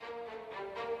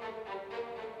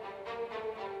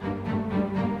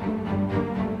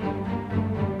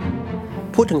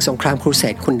พูดถึงสงครามครูเส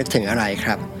ดคุณนึกถึงอะไรค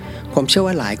รับผมเชื่อ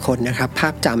ว่าหลายคนนะครับภา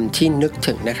พจำที่นึก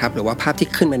ถึงนะครับหรือว่าภาพที่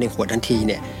ขึ้นมาในหัวทันที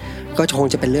เนี่ยก็คง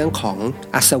จะเป็นเรื่องของ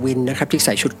อัศวินนะครับที่ใ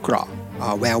ส่ชุดเกราะ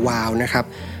แวววาวนะครับ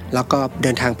แล้วก็เ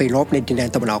ดินทางไปรบในดินแดน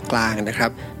ตะวันออกกลางนะครั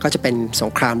บก็จะเป็นส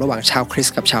งครามระหว่างชาวคริส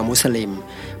ต์กับชาวมุสลิม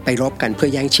ไปรบกันเพื่อ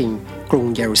แย่งชิงกรุง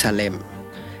เยรูซาเล็ม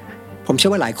ผมเชื่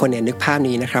อว่าหลายคนเนี่ยนึกภาพ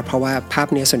นี้นะครับเพราะว่าภาพ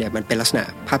นี้ส่วนใหญ่มันเป็นลักษณะ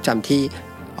ภาพจำที่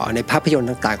ในภาพยนตร์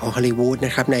ต่างๆของฮอลลีวูดน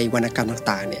ะครับในวรรณกรรม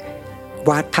ต่างๆเนี่ย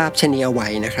วาดภาพเช่นนี้เอาไว้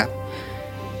นะครับ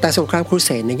แต่สงครามครูเส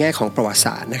ดในแง่ของประวัติศ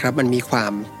าสตร์นะครับมันมีควา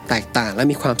มแตกต่างและ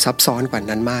มีความซับซ้อนกว่า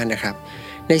นั้นมากนะครับ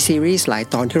ในซีรีส์หลาย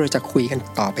ตอนที่เราจะคุยกัน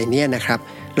ต่อไปเนี่ยนะครับ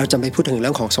เราจะไปพูดถึงเรื่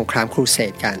องของสงครามครูเส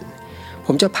ดกันผ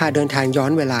มจะพาเดินทางย้อ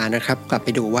นเวลานะครับกลับไป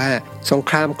ดูว่าสง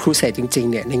ครามครูเสดจริง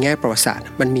ๆเนี่ยในแง่ประวัติศาสตร์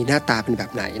มันมีหน้าตาเป็นแบ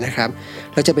บไหนนะครับ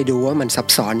เราจะไปดูว่ามันซับ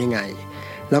ซ้อนยังไง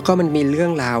แล้วก็มันมีเรื่อ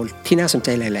งราวที่น่าสนใจ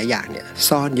หลายๆอย่างเนี่ย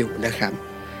ซ่อนอยู่นะครับ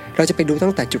เราจะไปดูตั้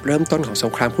งแต่จุดเริ่มต้นของส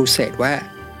งครามครูเสดว่า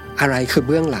อะไรคือเ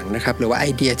บื้องหลังนะครับหรือว่าไอ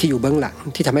เดียที่อยู่เบื้องหลัง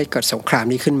ที่ทำให้เกิดสงคราม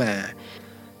นี้ขึ้นมา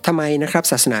ทำไมนะครับ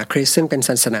ศาสนาคริสต์ซึ่งเป็นศ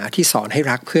าสนาที่สอนให้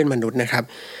รักเพื่อนมนุษย์นะครับ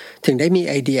ถึงได้มี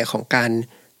ไอเดียของการ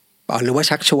หรือว่า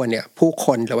ชักชวนเนี่ยผู้ค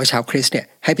นหรือว่าชาวคริสต์เนี่ย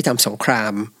ให้ไปทำสงครา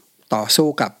มต่อสู้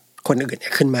กับคนอื่นเนี่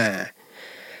ยขึ้นมา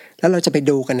แล้วเราจะไป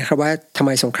ดูกันนะครับว่าทำไม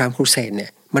สงครามครูเสดเนี่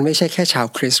ยมันไม่ใช่แค่ชาว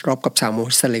คริสต์รบกับชาวมุ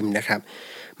สลิมนะครับ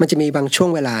มันจะมีบางช่วง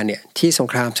เวลาเนี่ยที่สง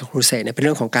ครามครูเสดเนี่ยเป็นเ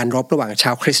รื่องของการรบระหว่างช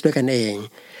าวคริสต์ด้วยกันเอง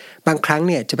บางครั้ง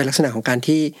เนี่ยจะเป็นลักษณะของการ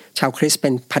ที่ชาวคริสต์เป็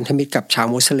นพันธมิตรกับชาว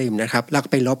มุสลิมนะครับแล้วก็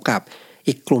ไปรบกับ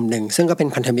อีกกลุ่มหนึ่งซึ่งก็เป็น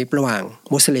พันธมิตรระหว่าง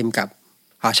มุสลิมกับ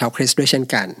ชาวคริสต์ด้วยเช่น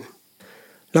กัน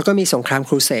แล้วก็มีสงครามค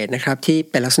รูเสดนะครับที่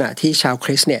เป็นลักษณะที่ชาวค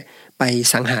ริสต์เนี่ยไป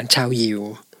สังหารชาวยิว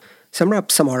สำหรับ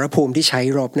สมรภูมิที่ใช้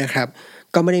รบนะครับ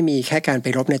ก็ไม่ได้มีแค่การไป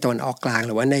รบในตะวันออกกลางห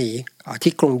รือว่าใน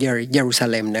ที่กรุงเยรูซา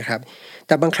เล็มนะครับแ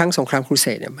ต่บางครั้งสงครามครูเส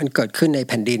ดเนี่ยมันเกิดขึ้นใน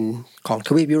แผ่นดินของท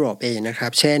วีปยุโรปเองนะครั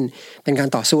บเช่นเป็นการ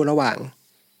ต่อสู้ระหว่าง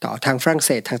ทางฝรั่งเศ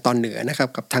สทางตอนเหนือนะครับ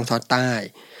กับทางตอนใต้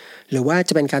หรือว่าจ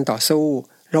ะเป็นการต่อสู้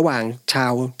ระหว่างชา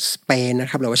วสเปนนะ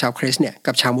ครับหรือว่าชาวคริสต์เนี่ย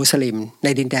กับชาวมุสลิมใน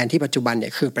ดินแดนที่ปัจจุบันเนี่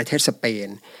ยคือประเทศสเปน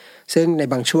ซึ่งใน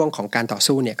บางช่วงของการต่อ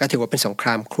สู้เนี่ยก็ถือว่าเป็นสงคร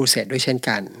ามครูเสดด้วยเช่น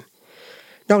กัน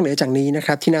นอกเหนือจากนี้นะค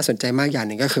รับที่น่าสนใจมากอย่างห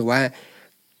นึ่งก็คือว่า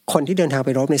คนที่เดินทางไป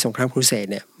รบในสงครามครูเสด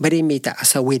เนี่ยไม่ได้มีแต่อั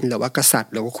ศวินหรือว่ากษัตริ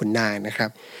ย์หรือว่าขุนนางนะครับ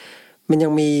มันยั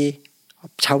งมี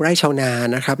ชาวไร่ชาวนา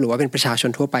นะครับหรือว่าเป็นประชาชน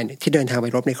ทั่วไปเนี่ยที่เดินทางไป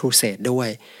รบในครูเสดด้วย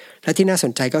และที่น่าส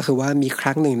นใจก็คือว่ามีค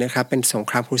รั้งหนึ่งนะครับเป็นสง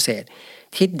ครามครูเสด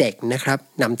ที่เด็กนะครับ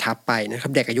นำทัพไปนะครั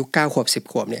บเด็กอายุ9 ขวบ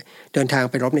 10 ขวบเนี่ยเดินทาง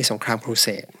ไปรบในสงครามครูเส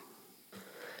ด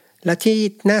และที่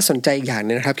น่าสนใจอีกอย่าง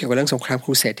นึงนะครับเกี่ยวกับเรื่องสงครามค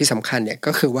รูเสดที่สำคัญเนี่ย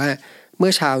ก็คือว่าเมื่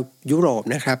อชาวยุโรป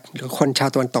นะครับหรือคนชาว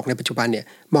ตะวันตกในปัจจุบันเนี่ย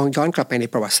มองย้อนกลับไปใน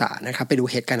ประวัติศาสตร์นะครับไปดู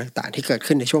เหตุการณ์ต่างๆที่เกิด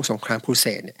ขึ้นในช่วงสงครามครูเส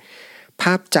ดเนี่ยภ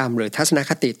าพจำหรือทัศน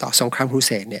คติต่อสงครามครูเ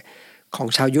สดเนี่ยของ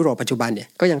ชาวยุโรปปัจจุบันเนี่ย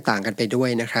ก็ยังต่างกันไปด้วย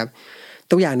นะครับ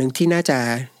ตัวอย่างหนึ่งที่น่าจะ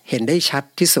เห็นได้ชัด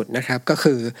ที่สุดนะครับก็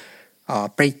คือ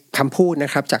ไปคำพูดน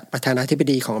ะครับจากประธานาธิบ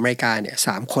ดีของอเมริกาเนี่ย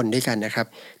3 คนด้วยกันนะครับ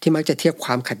ที่มักจะเทียบค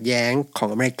วามขัดแย้งของ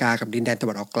อเมริกากับดินแดนตะ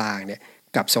วันออกกลางเนี่ย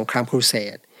กับสงครามครูเส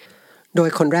ดโดย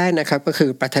คนแรกนะครับก็คือ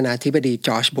ประธานาธิบดีจ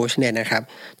อร์จบุชเนี่ยนะครับ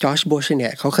จอร์จบุชเนี่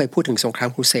ยเขาเคยพูดถึงสงคราม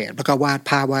ครูเสดแล้วก็วาด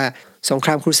ภาพว่าสงคร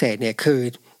ามครูเสดเนี่ยคือ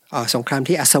สงคราม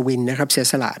ที่อัศวินนะครับเสีย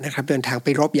สละนะครับเดินทางไป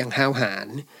รบอย่างห้าวหาญ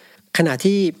ขณะ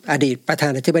ที่อดีตประธา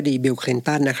นาธิบดีบิลคลิน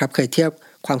ตันนะครับเคยเทียบ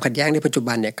ความขัดแย้งในปัจจุ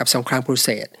บันเนี่ยกับสงครามครูเส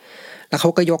ดแล้วเขา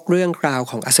ก็ยกเรื่องราว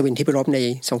ของอัศวินที่ไปรบใน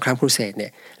สงครามครูเสดเนี่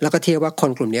ยแล้วก็เทียบว่าคน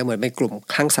กลุ่มนี้เหมือนเป็นกลุ่ม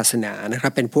คลั่งศาสนานะครั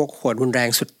บเป็นพวกโหดรุนแรง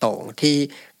สุดโต่งที่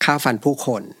ฆ่าฟันผู้ค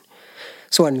น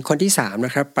ส่วนคนที่3น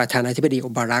ะครับประธานาธิบดี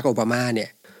บารักโอบามาเนี่ย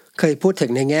เคยพูดถึ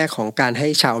งในแง่ของการให้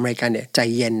ชาวอเมริกันเนี่ยใจ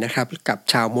เย็นนะครับกับ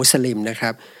ชาวมุสลิมนะครั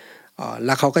บแ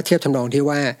ล้วเขาก็เทียบทำนองที่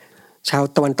ว่าชาว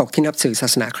ตะวันตกที่นับถือศา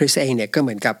สนาคริสต์เองเนี่ยก็เห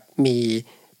มือนกับมี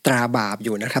ตราบาปอ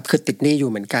ยู่นะครับคือติดหนี้อยู่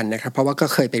เหมือนกันนะครับเพราะว่าก็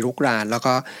เคยไปรุกรานแล้ว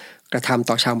ก็กระทำ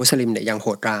ต่อชาวมุสลิมเนี่ยอย่างโห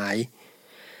ดร้าย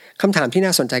คำถามที่น่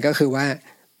าสนใจก็คือว่า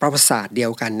ประวัติศาสตร์เดีย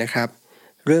วกันนะครับ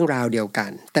เรื่องราวเดียวกั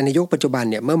นแต่ในยุคปัจจุบัน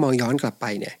เนี่ยเมื่อมองย้อนกลับไป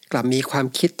เนี่ยกลับมีความ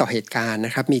คิดต่อเหตุการณ์น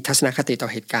ะครับมีทัศนคติต่อ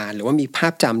เหตุการณ์หรือว่ามีภา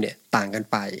พจำเนี่ยต่างกัน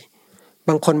ไป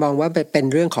บางคนมองว่าเป็น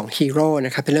เรื่องของฮีโร่น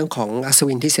ะครับเป็นเรื่องของอัศ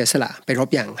วินที่เสียสละไปรบ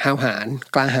อย่างห้าวหาญ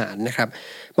กล้าหาญนะครับ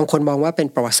บางคนมองว่าเป็น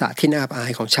ประวัติศาสตร์ที่น่าอับอา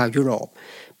ยของชาวยุโรป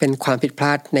เป็นความผิดพล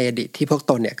าดในอดีตที่พวก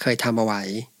ตนเนี่ยเคยทำเอาไว้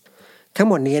ทั้ง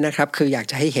หมดนี้นะครับคืออยาก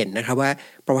จะให้เห็นนะครับว่า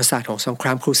ประวัติศาสตร์ของสงคร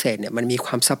ามครูเสดเนี่ยมันมีค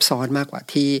วามซับซ้อนมากกว่า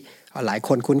ที่หลายค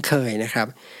นคุ้นเคยนะครับ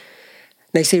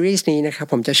ในซีรีส์นี้นะครับ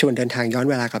ผมจะชวนเดินทางย้อน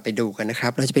เวลากลับไปดูกันนะครั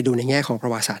บเราจะไปดูในแง่ของปร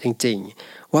ะวัติศาสตร์จริง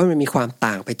ๆว่ามันมีความ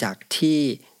ต่างไปจากที่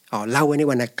เล่าไว้ใน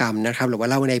วรรณกรรมนะครับหรือว่า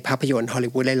เล่าในภาพยนตร์ฮอลลี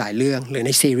วูดหลายๆเรื่องหรือใน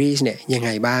ซีรีส์เนี่ยยังไง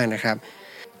บ้างนะครับ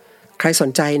ใครสน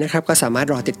ใจนะครับก็สามารถ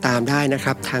รอติดตามได้นะค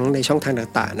รับทั้งในช่องทาง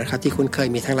ต่างๆนะครับที่คุณเคย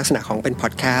มีทั้งลักษณะของเป็นพอ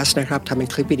ดแคสต์นะครับทำเป็น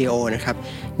คลิปวิดีโอนะครับ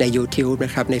ใน YouTube น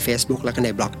ะครับใน Facebook แล้วก็ใน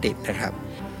บล็อกดินะครับ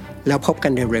แล้วพบกั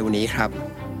นเร็วๆนี้ครับ